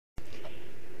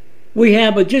We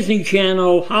have a Disney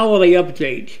Channel holiday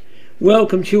update.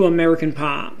 Welcome to American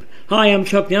Pop. Hi, I'm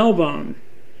Chuck Nelbone.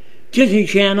 Disney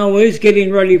Channel is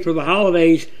getting ready for the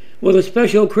holidays with a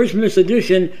special Christmas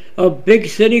edition of Big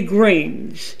City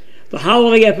Greens. The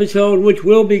holiday episode, which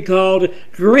will be called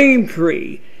Dream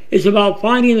Tree, is about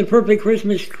finding the perfect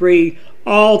Christmas tree,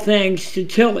 all thanks to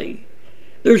Tilly.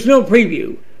 There's no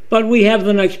preview, but we have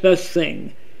the next best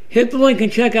thing. Hit the link and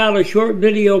check out a short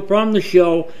video from the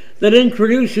show that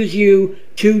introduces you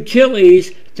to Tilly's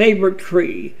favorite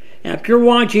tree. After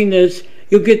watching this,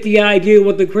 you'll get the idea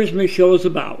what the Christmas show is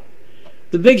about.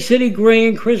 The Big City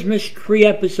Green Christmas Tree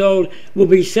episode will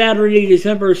be Saturday,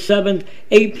 December 7th,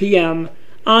 8 p.m.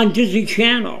 on Disney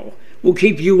Channel. We'll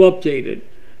keep you updated.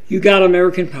 You got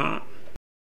American Pop.